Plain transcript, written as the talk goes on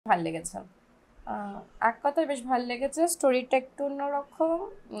ভালো লেগেছে। এক কথায় বেশ ভালো লেগেছে। স্টোরিটা একটু অন্যরকম,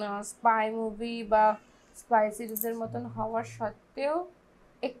 স্পাই মুভি বা স্পাই সিরিজের মতন হওয়ার সত্ত্বেও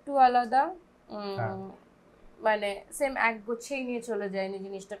একটু আলাদা। মানে সেম এক গুচ্ছেই নিয়ে চলে যায়নি,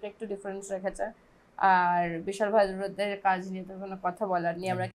 জিনিসটাকে একটু ডিফারেন্স রেখেছে। আর বিশাল ভাদ্রদের কাজ নিয়ে তো কোনো কথা বলার নেই।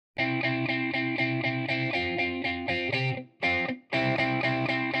 আমরা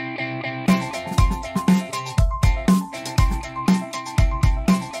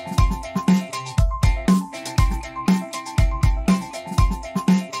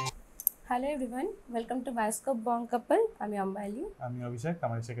hello everyone, welcome to bioscope বং কাপল। আমি অম্বালি। আমি অভিষেক।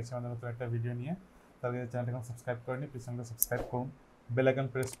 আমার এসে গেছে আমাদের নতুন একটা ভিডিও নিয়ে। তাহলে চ্যানেলটা এখন সাবস্ক্রাইব করেনি, প্লিজ চ্যানেলটা সাবস্ক্রাইব করুন, বেল আইকন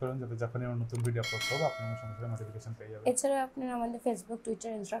প্রেস করুন, যাতে যখনই আমরা নতুন ভিডিও আপলোড করবো আপনারা সঙ্গে সঙ্গে নোটিফিকেশন পেয়ে যাবেন। এছাড়া আপনারা আমাদের ফেসবুক,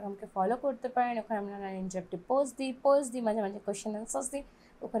 টুইটার, ইনস্টাগ্রামকে ফলো করতে পারেন। ওখানে আমরা ইন্টারেক্টিভ পোস্ট দিই, মাঝে মাঝে কোয়েশ্চেন অ্যান্সার্স দিই।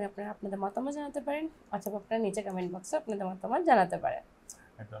 ওখানে আপনারা আপনাদের মতামত জানাতে পারেন, অথবা আপনারা নিচে কমেন্ট বক্সে আপনাদের মতামত জানাতে পারেন।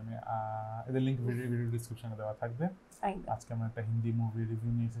 একদমই। এদের লিঙ্ক ভিডিও ডিসক্রিপশনে দেওয়া থাকবে। আজকে আমরা একটা হিন্দি মুভি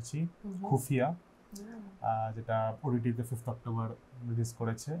রিভিউ নিয়ে এসেছি, খুফিয়া, যেটা ওটিটিতে 5 অক্টোবর রিলিজ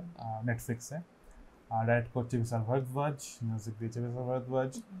করেছে নেটফ্লিক্সে। ডাইরেক্ট করছে বিশাল ভরদ্বাজ, মিউজিক দিয়েছে বিশাল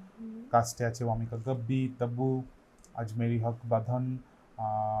ভরদ্বাজ। কাস্টে আছে ওয়ামিকা গব্বি, তাবু, আজমেরি হক বাঁধন,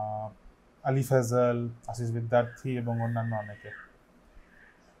 আলী ফাজাল, আশিস বিদ্যার্থী এবং অন্যান্য অনেকে।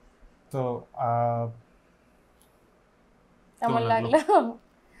 তো কেমন লাগলো?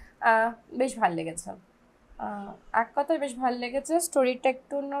 বেশ ভালো লেগেছে। এক কথায় বেশ ভালো লেগেছে। স্টোরিটা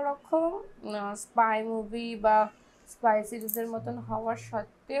একটু অন্যরকম, স্পাই মুভি বা স্পাই সিরিজের মতন হওয়ার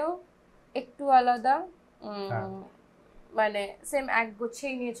সত্ত্বেও একটু আলাদা। মানে সেম এক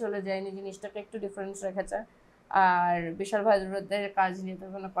গুচ্ছেই নিয়ে চলে যায়নি, জিনিসটাকে একটু ডিফারেন্স রেখেছে। আর বিশাল ভাদ্রদের কাজ নিয়ে তো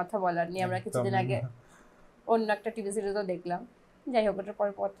কোনো কথা বলার নেই। আমরা কিছুদিন আগে অন্য একটা টিভি সিরিজও দেখলাম, যাই হোক ওটার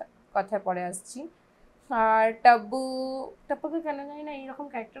পরে কথায় পরে আসছি। আর টাব্বুকে কেন জানি না এইরকম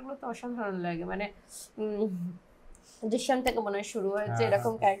ক্যারেক্টারগুলো তো অসাধারণ লাগে। মানে দৃশ্যম থেকে মনে হয় শুরু হয়েছে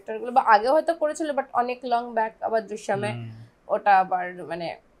এরকম ক্যারেক্টারগুলো, বা আগে হয়তো করেছিল বাট অনেক লং ব্যাক, আবার দৃশ্যমে ওটা আবার মানে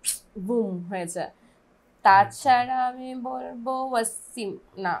বুম হয়েছে। তাছাড়া আমি বলবো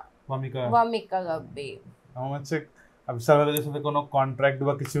ওয়ামিকা গাব্বি। আমার হচ্ছে বিশাল ভাদ্রদের সাথে কোনো কন্ট্রাক্ট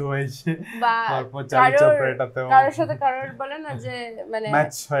বা কিছু হয়েছে বা কারোর সাথে কারোর বলে না যে মানে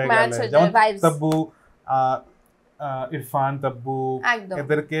ম্যাচ হয়ে গেলে, যেমন তাব্বু, ইরফান, তাব্বু,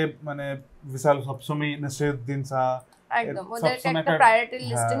 এদেরকে মানে বিশাল সবসময় নসিরুদ্দিন শাহ, একদম ওদেরকে একটা প্রায়োরিটি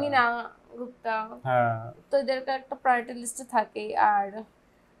লিস্টে না গুপ্তা, তো এদেরকে একটা প্রায়োরিটি লিস্টে থাকে। আর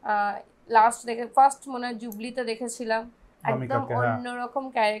লাস্ট ফার্স্ট মনে হয় জুবলিতে দেখেছিলাম একদম অন্যরকম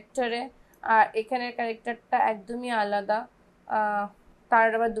ক্যারেক্টারে, আর এখানের ক্যারেক্টারটা একদমই আলাদা। তার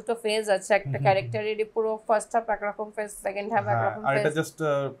আবার দুটো ফেজ আছে, একটা ক্যারেক্টারেরই পুরো ফার্স্ট হাফ একরকম ফেজ, সেকেন্ড হাফ একরকম ফেজ। আর এটা জাস্ট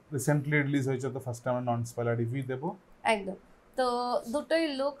রিসেন্টলি রিলিজ হয়েছে, তো ফার্স্ট টাইম নন স্পয়লার রিভিউ দেব। একদম। তো দুটোই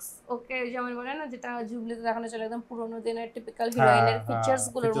লুকস ওকে, যেমন বলে না যেটা জুবলিতে দেখানো ছিল একদম পুরোনো দিনের টিপিক্যাল হিরোইনের ফিচার্স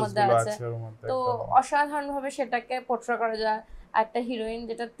গুলোর মধ্যে আছে, তো অসাধারণ ভাবে সেটাকে পোট্রে করা যায়। একটা হিরোইন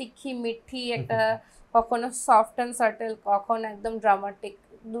যেটা তিখি মিঠি, একটা কখনো সফট অ্যান্ড সার্টেল, কখনো একদম ড্রামাটিক,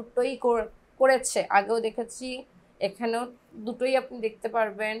 দুটোই করেছে। আগেও দেখেছি, এখানেও দুটোই আপনি দেখতে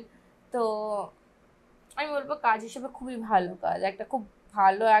পারবেন। তো আমি বলবো কাজ হিসেবে খুবই ভালো কাজ, একটা খুব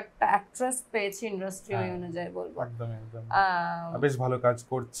ভালো একটা অ্যাক্ট্রেস পেয়েছে ইন্ডাস্ট্রি ওই অনুযায়ী বলবো। একদম বেশ ভালো কাজ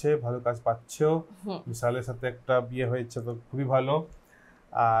করছে, ভালো কাজ পাচ্ছেও। বিশালের সাথে একটা বিয়ে হয়েছে, তো খুবই ভালো।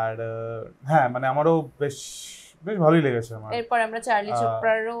 আর হ্যাঁ, মানে আমারও বেশ ভালোই লেগেছে আমার। এরপর আমরা চার্লি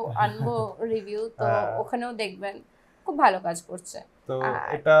চোপড়ারও আনবো রিভিউ, তো ওখানেও দেখবেন, খুব ভালো কাজ করছে। তো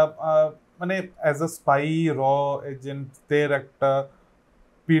এটা মানে অ্যাজ আ স্পাই র এজেন্টদের একটা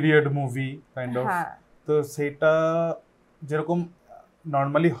পিরিয়ড মুভি কাইন্ড অফ, তো সেটা যেরকম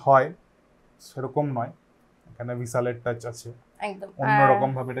নর্মালি হয় সেরকম নয়, এখানে বিশালের টাচ আছে, একদম অন্যরকম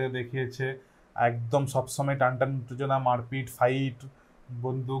ভাবে এটা দেখিয়েছে। একদম সবসময় টানটান উত্তেজনা, মারপিট, ফাইট,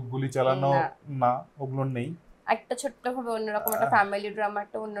 বন্দুক গুলি চালানো না, ওগুলো নেই। একটা ছোট্ট ভাবে অন্যরকম একটা ফ্যামিলি ড্রামা,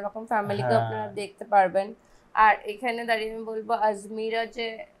 একটা অন্যরকম ফ্যামিলিকে আপনারা দেখতে পারবেন। আর এখানে দাঁড়িয়ে আমি বলবো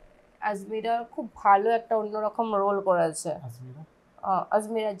আজমিরা খুব ভালো একটা অন্যরকম রোল করেছে।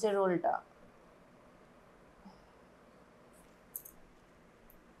 আজমিরার যে রোলটা,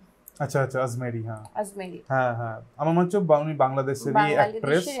 আচ্ছা আজমেরি, আজমেরি, আমার মনে হচ্ছে উনি বাংলাদেশেরই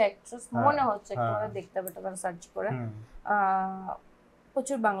অ্যাক্ট্রেস মনে হচ্ছে, একটু দেখতে হবে এটা সার্চ করে।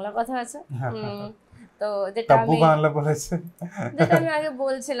 প্রচুর বাংলা কথা আছে। তো যেটা আমি আগে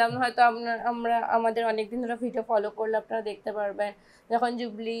বলছিলাম, হয়তো আমরা আমাদের অনেকদিন ধরে ভিডিও ফলো করলে আপনারা দেখতে পারবেন, যখন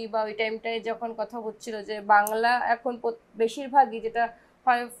জুবলি বা ওই টাইমটায় যখন কথা হচ্ছিল যে বাংলা এখন বেশিরভাগই যেটা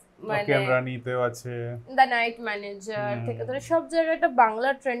হয় মানে দ্য নাইট ম্যানেজার থেকে ধরে সব জায়গায় একটা বাংলা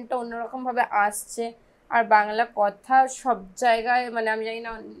ট্রেন্ডটা অন্যরকম ভাবে আসছে। আর বাংলা কথা সব জায়গায়, মানে আমি জানি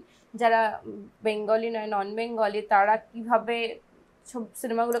না যারা বেঙ্গলি নয় নন বেঙ্গলি তারা কিভাবে সব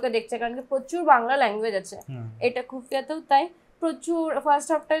সিনেমাগুলোকে দেখছে, কারণ কি প্রচুর বাংলা ল্যাঙ্গুয়েজ আছে। এটা খুফিয়াতেও তাই, প্রচুর ফার্স্ট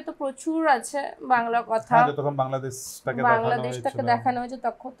হাফটায় তো প্রচুর আছে বাংলা কথা, যখন বাংলাদেশটাকে দেখানো হয়েছে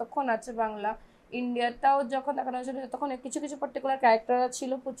তখন আছে বাংলা। ইন্ডিয়াটাও যখন দেখানো হয়েছিল তখন কিছু কিছু পার্টিকুলার ক্যারেক্টার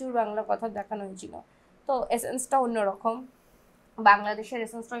ছিল, প্রচুর বাংলা কথা দেখানো হয়েছিল। তো এসেন্সটা অন্যরকম, বাংলাদেশের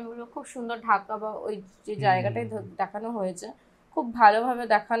এসেন্সটা আমি বলবো খুব সুন্দর। ঢাকা বা ওই যে জায়গাটাই দেখানো হয়েছে খুব ভালোভাবে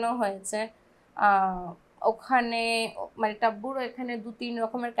দেখানো হয়েছে। ওখানে মানে টাব্বুর এখানে 2-3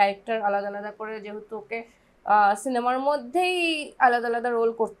 রকমের ক্যারেক্টার আলাদা আলাদা করে, যেহেতু ওকে সিনেমার মধ্যেই আলাদা আলাদা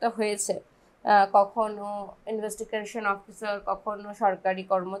রোল করতে হয়েছে, কখনো ইনভেস্টিগেশন অফিসার, কখনো সরকারি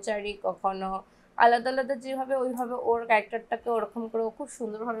কর্মচারী, কখনো আলাদা আলাদা যেভাবে ওইভাবে ওর ক্যারেক্টারটাকে ওরকম করে খুব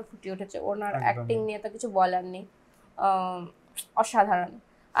সুন্দরভাবে ফুটিয়ে উঠেছে। ওনার অ্যাক্টিং নিয়ে তো কিছু বলার নেই, অসাধারণ।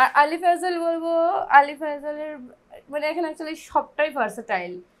 আর আলি ফাজল বলবো, আলি ফাজলের মানে এখানে অ্যাকচুয়ালি সবটাই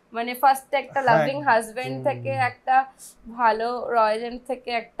ভার্সেটাইল, মানে ফার্স্ট একটা লাভিং হাজবেন্ড থেকে একটা ভালো রয়েজেন্ট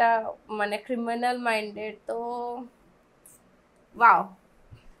থেকে একটা মানে ক্রিমিনাল মাইন্ডেড। তো wow,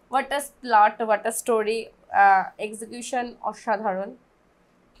 what a plot, what a story, execution অসাধারণ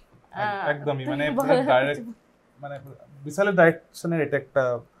একদমই। মানে ডাইরেক্ট মানে বিশালের ডাইরেকশনের এটা একটা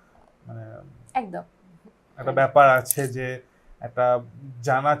মানে একদম একটা ব্যাপার আছে যে একটা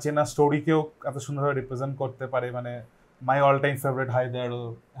জানা চেনা স্টোরিকেও এত সুন্দরভাবে রিপ্রেজেন্ট করতে পারে। মানে my all time favourite Haider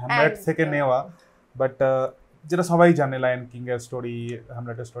Hamlet থেকে নেওয়া, বাট যেটা সবাই জানে লায়ন কিং এর স্টোরি,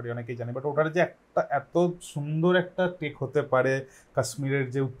 হ্যামলেটের স্টোরি অনেকেই জানে, বাট ওটার যে একটা এত সুন্দর একটা টেক হতে পারে কাশ্মীরের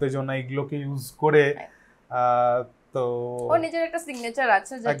যে উত্তেজনা এগুলোকে ইউজ করে, তো ও নিজের একটা সিগনেচার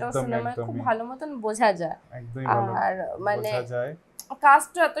আছে যেটা সিনেমায় খুব ভালো মতন বোঝা যায়। একদমই ভালো মানে বোঝা যায়,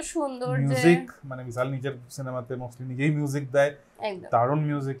 কাস্টটা এত সুন্দর, যে মিউজিক মানে বিশাল নিজের সিনেমাতে মোস্টলি নিজেই মিউজিক দেয়, দারুণ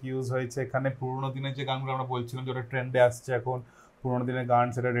মিউজিক ইউজ হয়েছে এখানে। পুরোনো দিনের যে গানগুলো আমরা বলছিলাম যেটা ট্রেন্ডে আসছে এখন, পুরোনো দিনের গান,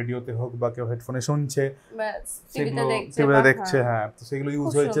 সেটা রেডিওতে হোক বা কেউ হেডফোনে শুনছে, সেগুলো টিভিতে দেখছে, হ্যাঁ, তো সেগুলো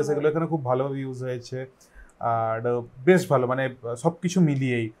ইউজ হয়েছে, সেগুলো এখানে খুব ভালোভাবে ইউজ হয়েছে। আর বেশ ভালো, মানে সবকিছু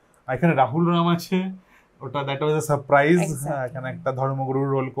মিলিয়েই। এখানে রাহুল রাম আছে, ওটা দ্যাট ওয়াজ আ সারপ্রাইজ। এখানে একটা ধর্মগুরুর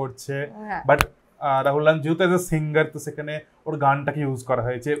রোল করছে, বাট রাহুল রাম যেহেতু এজ আ সিঙ্গার, তো সেখানে ওর গানটাকে ইউজ করা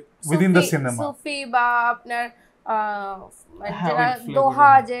হয়েছে উইদিন দ্য সিনেমা। সুফি বা আপনার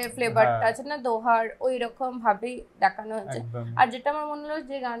দোহা যে ফ্লেভারটা আছে না, দোহার ওই রকম ভাবেই দেখানো হয়েছে। আর যেটা আমার মনে হলো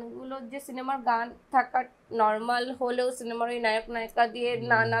যে গানগুলো, যে সিনেমার গান থাকা নর্মাল হলেও সিনেমার ওই নায়ক নায়িকা দিয়ে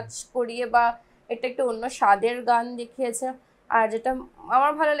নাচ করিয়ে বা এটা একটু অন্য স্বাদের গান দেখিয়েছে। আর যেটা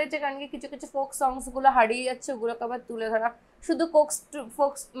আমার ভালো লেগেছে, কারণ কি কিছু কিছু ফোক সংস গুলো হারিয়ে যাচ্ছে, ওগুলোকে আবার তুলে ধরা, শুধু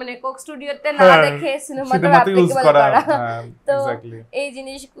কোক স্টুডিওতে না দেখে সিনেমাতে অ্যাপ্লিকেবল করা। তো এই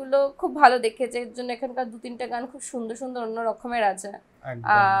জিনিসগুলো খুব ভালো দেখেছে, এর জন্য এখানকার 2-3টা গান খুব সুন্দর সুন্দর অন্য রকমের আছে।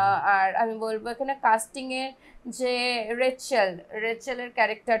 আর আমি বলবো এখানে কাস্টিং এর যে রেচেলের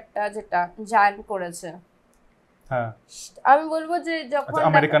ক্যারেক্টারটা যেটা জান করেছে, আমি বলবো যে যখন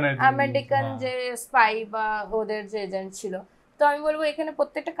আমেরিকান যে স্পাই বা ওদের যে এজেন্ট ছিল, তো আমি বলবো এখানে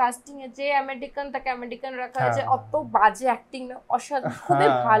প্রত্যেকটা কাস্টিং এ যে আমেরিকান তাকে আমেরিকান রাখা হয়েছে, অত বাজে অ্যাক্টিং না, অসাধারণ, খুবই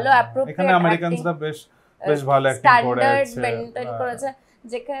ভালো অ্যাপ্রোপ্রিয়েট এখানে আমেরিকানসরা বেশ ভালো অ্যাক্টিং স্ট্যান্ডার্ড মেইনটেইন করেছে।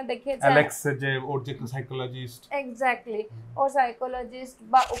 যেখানে দেখিয়েছে অ্যালেক্স যে ওর যে সাইকোলজিস্ট, এক্স্যাক্টলি ও সাইকোলজিস্ট,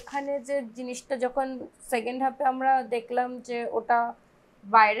 বা ওখানে যে জিনিসটা যখন সেকেন্ড হাফে আমরা দেখলাম যে ওটা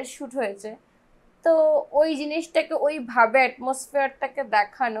বাইরে শুট হয়েছে, তো ওই জিনিসটাকে ওইভাবে অ্যাটমসফিয়ারটাকে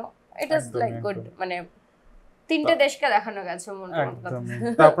দেখানো, ইট ইজ লাইক গুড, মানে 3টে দেশকে দেখানো গেছে মনে হয়।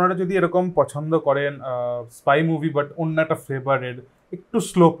 তো আপনারা যদি এরকম পছন্দ করেন স্পাই মুভি বাট অন্য একটা ফ্লেভারের, একটু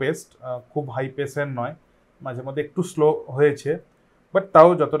স্লো পেসড, খুব হাই পেসের নয়, মাঝে মধ্যে একটু স্লো হয়েছে, বাট তাও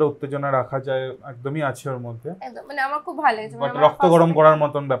যতটা উত্তেজনা রাখা যায় একদমই আছে ওর মধ্যে, মানে আমার খুব ভালো লেগেছে, বাট রক্ত গরম করার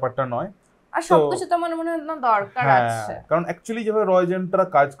মতন ব্যাপারটা নয়। আর সবকিছু তো আমার মনে হয় না দরকার আছে, কারণ অ্যাকচুয়ালি যেভাবে রয়েজেন্টরা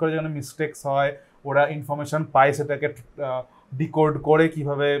কাজ করে, যেখানে মিস্টেকস হয়, ওরা ইনফরমেশন পায়, সেটাকে ডিকোড করে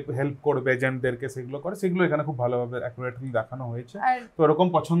কিভাবে হেল্প করবে এজেন্টদেরকে, সেগুলো করে, সেগুলো এখানে খুব ভালোভাবে অ্যাকুরেটলি দেখানো হয়েছে। তো এরকম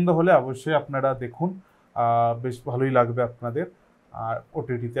পছন্দ হলে অবশ্যই আপনারা দেখুন, বেশ ভালোই লাগবে আপনাদের। আর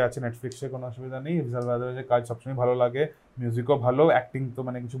ওটিটিতে আছে, নেটফ্লিক্সে, কোনো অসুবিধা নেই। ভিশাল ভারদ্বাজের কাজ সবসময় ভালো লাগে, মিউজিকও ভালো, অ্যাক্টিং তো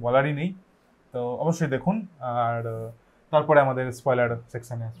মানে কিছু বলারই নেই। তো অবশ্যই দেখুন, আর তারপরে আমাদের স্পয়লার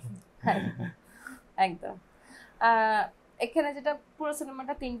সেকশনে আসবেন। একদম। এখানে যেটা পুরো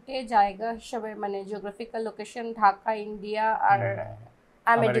সিনেমাটা 3টে জায়গা হিসেবে, মানে জিওগ্রাফিক্যাল লোকেশন, ঢাকা, ইন্ডিয়া আর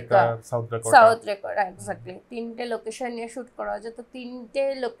আমেরিকা, সাউথ রেকর্ড, এক্স্যাক্টলি 3টে লোকেশন নিয়ে শুট করা হয়েছে। তো 3টে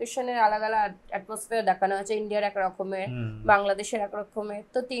লোকেশনের আলাদা আলাদা অ্যাটমসফিয়ার দেখানো হয়েছে, ইন্ডিয়ার এক রকমের, বাংলাদেশের এক রকমের।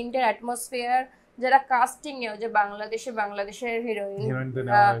 তো 3টের অ্যাটমসফিয়ার যারা কাস্টিং এও, যে বাংলাদেশের হিরোইন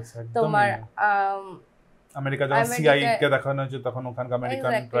তোমার আমেরিকা যখন সিআই কে দেখানো হচ্ছে তখন ওখানকার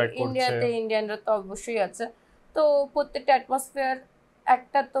আমেরিকান ট্রাই করছে, ইন্ডিয়াতে ইন্ডিয়ানরা তো অবশ্যই আছে। তো প্রত্যেকটা অ্যাটমসফিয়ার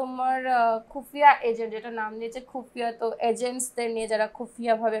একটা তোমার খুফিয়া এজেন্ট, যেটা নাম দিয়েছে খুফিয়া, তো এজেন্টসদের নিয়ে যারা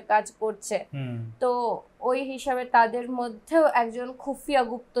খুফিয়া ভাবে কাজ করছে, তো ওই হিসাবে তাদের মধ্যেও একজন খুফিয়া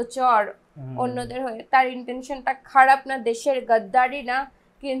গুপ্তচর অন্যদের হয়ে, তার ইন্টেনশনটা খারাপ না, দেশের গদ্দারি না,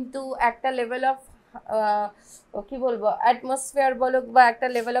 কিন্তু একটা লেভেল অফ কি বলবো অ্যাটমসফিয়ার বলুক বা একটা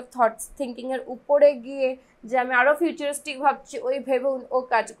লেভেল অফ থটস থিঙ্কিং এর উপরে গিয়ে যে আমি আরো ফিউচারিস্টিক ভাবছি ওই ভেবে ও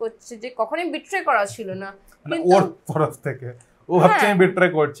কাজ করছে, যে কখনোই বিট্রে করা ছিল না কিন্তু ওর তরফ থেকে ও ভাবছে আমি বিট্রে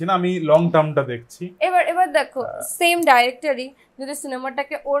করছি না, আমি লং টার্মটা দেখছি। এবার দেখো সেম ডাইরেক্টরই যদি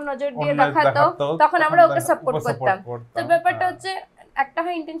সিনেমাটাকে ওর নজর দিয়ে দেখাতো তখন আমরা ওকে সাপোর্ট করতাম। তো ব্যাপারটা হচ্ছে একটা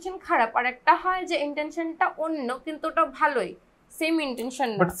হয় ইন্টেনশন খারাপ আর একটা হয় যে ইন্টেনশনটা অন্য কিন্তু ওটা ভালোই, সেম ইন্টেনশন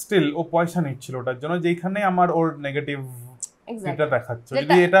না, বাট স্টিল ও পয়সা নিচ্ছিল ওটার জন্য, যেখানে আমার ওর নেগেটিভ এটা দেখাচ্ছে।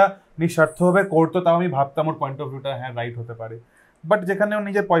 যদি এটা নিঃস্বার্থভাবে করতো তাও আমি ভাবতাম ওর পয়েন্ট অফ ভিউটা হ্যাঁ রাইট হতে পারে, বাট যেখানে ও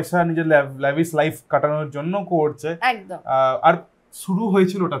নিজের পয়সা নিজের ল্যাভিশ লাইফ কাটানোর জন্য করছে, একদম। আর শুরু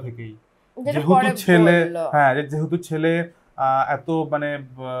হয়েছিল ওটা থেকেই, যেহেতু ছেলে এত মানে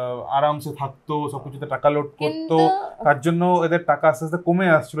আরামসে থাকতো, সবকিছুতে টাকা লোড করতো, তার জন্য এদের টাকা আস্তে আস্তে কমে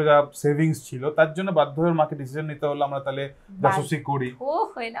আসছিল, যা সেভিংস ছিল, তার জন্য বাধ্য হয়ে মাকে ডিসিশন নিতে হলো আমরা তাহলে জাসুসি করি।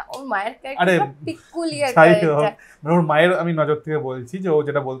 ওর মায়ের ক্যারেক্টার, ওর মায়ের আমি নজর থেকে বলছি যে ও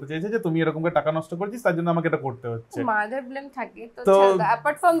যেটা বলতে চাইছে যে তুমি এরকম করে টাকা নষ্ট করছিস তার জন্য আমাকে এটা করতে হচ্ছে, মাদের ব্লেম থাকে। তো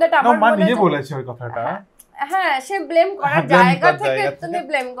অ্যাপার্ট ফ্রম দ্যাট আমার মা নিজে বলেছে ওই কথাটা, হ্যাঁ সে ব্লেম করার জায়গা থেকে তুমি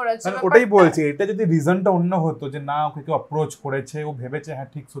ব্লেম করেছো, ওটাই বলছি। এটা যদি রিজনটা অন্য হতো যে না ওকে কেউ অ্যাপ্রোচ করেছে, ও ভেবেছে হ্যাঁ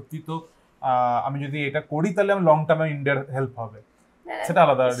ঠিক সত্যি তো আমি যদি এটা করি তাহলে আমি লং টার্মে ইন্ডিয়ার হেল্প হবে, সেটা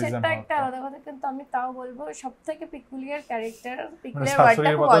আলাদা রিজন, সেটা একটা আলাদা কথা। কিন্তু আমি তাও বলবো সবথেকে পিকুলিয়ার ক্যারেক্টার, পিকুলিয়ার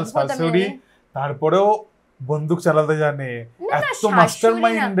ওয়ার্ডটা খুব অদ্ভুত। আমি তারপরেও বন্দুক চালাতে জানে, এত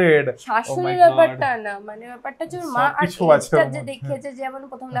মাস্টারমাইন্ডেড। শাশুড়ির ব্যাপারটা না, মানে ব্যাপারটা যে মা আর ইনস্টা যে দেখিয়েছে, যেমন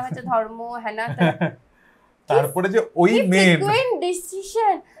প্রথম দেখাচ্ছে ধর্ম হ্যানা, তারপরে যে ওই মেন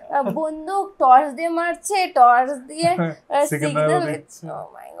ডিসিশন, বন্দুক টর্চ দিয়ে মারছে, টর্চ দিয়ে সিগন্যাল দিচ্ছে, ও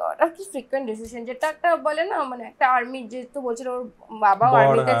মাই গড, আর কি ফ্রিকোয়েন্ট ডিসিশন, যেটা একটা বলে না মানে একটা আর্মি, যেহেতু বলছিল ওর বাবা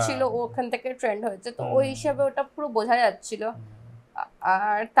আর্মিতে ছিল, ও ওখান থেকে ট্রেন্ড হয়েছে, তো ওই হিসাবে ওটা পুরো বোঝা যাচ্ছিল।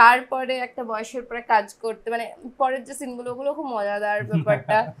 আর তারপরে একটা বয়সের পরে কাজ করতে, মানে পরের যে সিনগুলো ওগুলো খুব মজাদার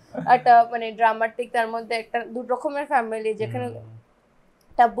ব্যাপারটা, একটা মানে ড্রামাটিক, তার মধ্যে একটা দু রকমের ফ্যামিলি, যেখানে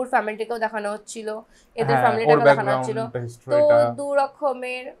টাব্বুর ফ্যামিলিটাকেও দেখানো হচ্ছিল, এদের ফ্যামিলিটাকেও দেখানো হচ্ছিল, তো দু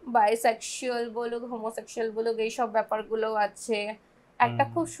রকমের বাইসেক্সুয়াল বলুক হোমোসেক্সুয়াল বলুক এইসব ব্যাপারগুলো আছে। একটা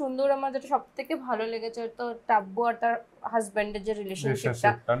খুব সুন্দর আমার যেটা সব থেকে ভালো লেগেছে, তো টাব্বু আর তার হাজবেন্ডের যে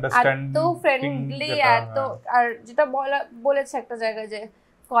রিলেশনশিপটা, এত ফ্রেন্ডলি, এত, আর যেটা বলেছে একটা জায়গায় যে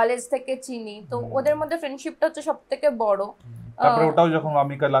কলেজ থেকে চিনি, তো ওদের মধ্যে ফ্রেন্ডশিপটা হচ্ছে সব থেকে বড়। তারপরে ওটাও যখন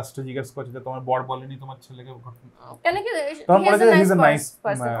ওয়ামিকা লাস্টে জিজ্ঞেস করছে যে তোমার বর বলেনি তোমার ছেলেকে, কেন কি he is a nice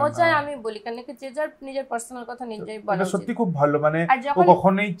person, ও চাই আমি বলি কেন কি যে যার নিজের পার্সোনাল কথা নিজেই বলা উচিত। সত্যি খুব ভালো, মানে ও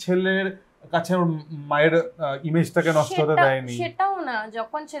কখনোই ছেলের কাছে ওর মায়ের ইমেজটাকে নষ্ট হতে দেয়নি। সেটাও না,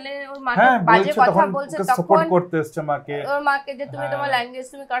 যখন ছেলে ওর মাকে বাজে কথা বলছে তখন সাপোর্ট করতে এসেছে মাকে, ওর মাকে যে তুমি তোমার ল্যাঙ্গুয়েজ,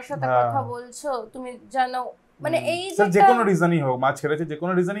 তুমি কার সাথে কথা বলছো তুমি জানো, মানে এই যে কোনো রিজনই হোক, মা ছেড়েছে যে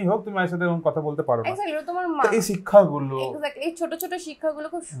কোনো রিজনই হোক, তুমি মায়ের সাথে এরকম কথা বলতে পারো না। এক্স্যাক্টলি, তোমার মা, এই শিক্ষাগুলো, এক্স্যাক্টলি এই ছোট ছোট শিক্ষাগুলো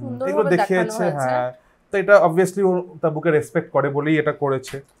খুব সুন্দরভাবে দেখানো হয়েছে। হ্যাঁ, তো এটা অবভিয়াসলি ও তাবুকে রেসপেক্ট করে বলেই এটা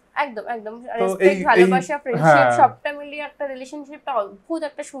করেছে। একদম একদম রেসপেক্ট, ভালোবাসা, ফ্রেন্ডশিপ সবটা মিলিয়ে একটা রিলেশনশিপটা অদ্ভুত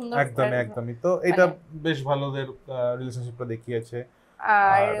একটা সুন্দর, একদমই। তো এটা বেশ ভালোদের রিলেশনশিপটা দেখিয়েছে।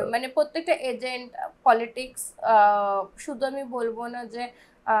 আর মানে প্রত্যেকটা এজেন্ট, পলিটিক্স, শুধু আমি বলবো না যে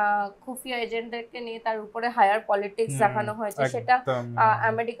খুফিয়া এজেন্টদেরকে নিয়ে, তার উপরে হায়ার পলিটিক্স দেখানো হয়েছে, সেটা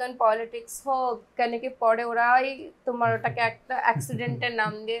আমেরিকান পলিটিক্স হোক, কেন কি পরে ওরাই তোমার ওটাকে একটা অ্যাক্সিডেন্টের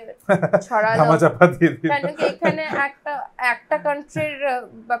নাম দিয়ে ছড়ালো, কেন কি এখানে একটা কান্ট্রির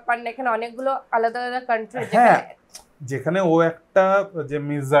ব্যাপার না, এখানে অনেকগুলো আলাদা আলাদা কান্ট্রি, যেখানে ও একটা যে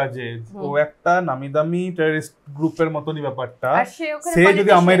মির্জাজে ও একটা নামি দামি টেররিস্ট গ্রুপের মতনই ব্যাপারটা, সে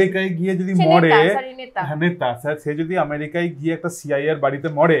যদি আমেরিকায় গিয়ে যদি মরে, নেতা সে যদি আমেরিকায় গিয়ে একটা সিআই এর বাড়িতে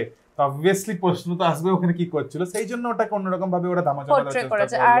মরে, অবভিয়াসলি প্রশ্ন তো আসবে ওখানে কি করছিল, সেই জন্য ওটাকে অন্যরকম ভাবে ওরা ধামাচাপা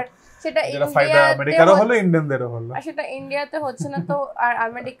করেছে। আর সেটা আমেরিকারও হলো, ইন্ডিয়ানদেরও হলো, আর সেটা ইন্ডিয়াতে হচ্ছে না। তো আর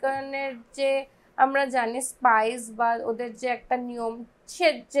আমেরিকানের যে আমরা জানি স্পাইস বা ওদের যে একটা নিয়ম, সে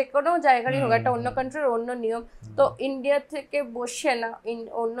যে কোনো জায়গারই হোক, একটা অন্য কান্ট্রির অন্য নিয়ম, তো ইন্ডিয়া থেকে বসে না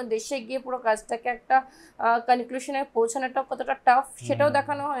অন্য দেশে গিয়ে পুরো কাজটাকে একটা কনক্লুশনে পৌঁছানোটা কতটা টাফ সেটাও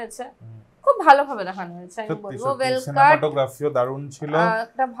দেখানো হয়েছে, খুব ভালোভাবে দেখানো হয়েছে। আমি বলবো ওয়েল কাট, সিনেমাটোগ্রাফিও দারুণ ছিল,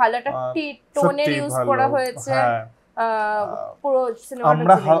 একটা ভালো একটা টোনের ইউজ করা হয়েছে পুরো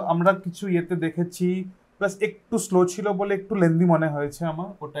সিনেমাটা। আমরা কিছু ইয়েতে দেখেছি প্লাস একটু স্লো ছিল বলে একটু লেন্দি মনে হয়েছে আমার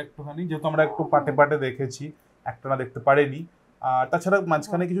ওটা একটুখানি, যেহেতু আমরা একটু পাটে পাটে দেখেছি, একটানা দেখতে পারিনি। আর তাছাড়া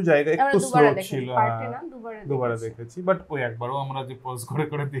মাঝখানে কিছু জায়গা একটু স্লো ছিল, দুবারে দেখেছি, বাট ওই একবারও আমরা যে পজ করে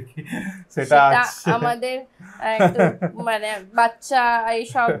করে দেখি সেটা আমাদের একটু মানে বাচ্চা এই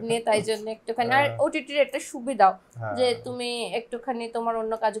সব নিয়ে, তাই জন্য একটুখানি। আর ওটিটির একটা সুবিধাও যে তুমি একটুখানি তোমার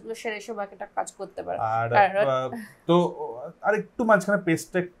অন্য কাজগুলো সেরে এসে বাকিটা কাজ করতে পারো। আর তো আর একটু মাঝখানে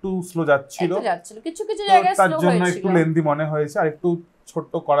পেসটা একটু স্লো যাচ্ছিল কিছু কিছু জায়গায় স্লো হয়েছিল, তার জন্য একটু লেন্দি মনে হয়েছে, আর একটু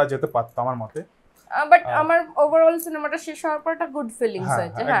ছোট করা যেতে পারতো আমার মতে। বাট আমার ওভারঅল সিনেমাটা শেষ হওয়ার পর একটা গুড ফিলিংস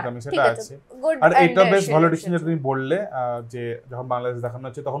হয়েছে। হ্যাঁ ঠিক আছে। আর এটা বেশ ভালো ডিসিশন তুমি বললে যে যখন বাংলাদেশ দেখানো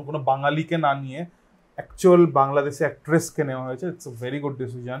হচ্ছে তখন কোনো বাঙালিকে না নিয়ে অ্যাকচুয়াল বাংলাদেশি অ্যাক্ট্রেসকে নেওয়া হয়েছে। It's a very good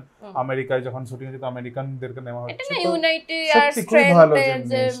decision. আমেরিকায় যখন শুটিং হচ্ছে তো আমেরিকানদেরকে নেওয়া হচ্ছে, এটা ইউনাইটেড আর খুবই ভালো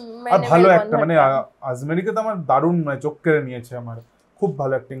জিনিস। আর ভালো একটা মানে আজমেরিকে তো আমার দারুণ চোখ কেড়ে নিয়েছে, আমার খুব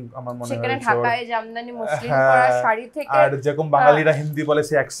ভালো অ্যাক্টিং আমার মনে হয়েছে। সেখানে ঢাকায় জামদানি মসলিন পরা শাড়ি থেকে আর যেরকম বাঙালিরা হিন্দি বলে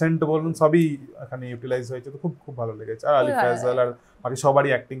সেই অ্যাকসেন্ট বলুন সবই এখানে ইউটিলাইজ হয়েছে, তো খুব খুব ভালো লেগেছে। আর আলী ফাজাল আর বাকি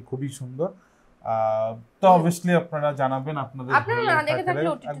সবারই অ্যাক্টিং খুবই সুন্দর। তো অবভিয়াসলি আপনারা জানাবেন আপনাদের না দেখে থাকলে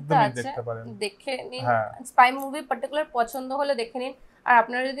ওটিটিতে আছে, দেখে নিন। স্পাই মুভি পার্টিকুলার পছন্দ হলে দেখে নিন। আর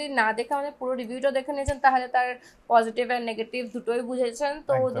আপনারা যদি না দেখে আমাদের পুরো রিভিউটা দেখে নিয়েছেন তাহলে তার পজিটিভ আর নেগেটিভ দুটোই বুঝেছেন,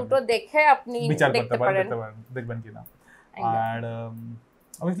 তো দুটো দেখে আপনি দেখতে পারেন দেখবেন কিনা। আর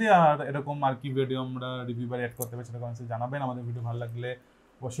অবভিয়াসলি আর এরকম আর কি ভিডিও আমরা রিভিউ বা এড করতে পারি সেটা কমেন্টসে জানাবেন। আমাদের ভিডিও ভালো লাগলে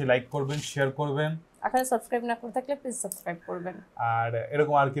অবশ্যই লাইক করবেন, শেয়ার করবেন। আপনারা সাবস্ক্রাইব না করে থাকলে প্লিজ সাবস্ক্রাইব করবেন। আর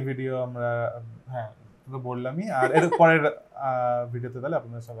এরকম আর কি ভিডিও আমরা তো বললামই, আর এর পরের ভিডিওতে তাহলে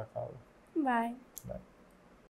আপনাদের সাথে দেখা হবে। বাই।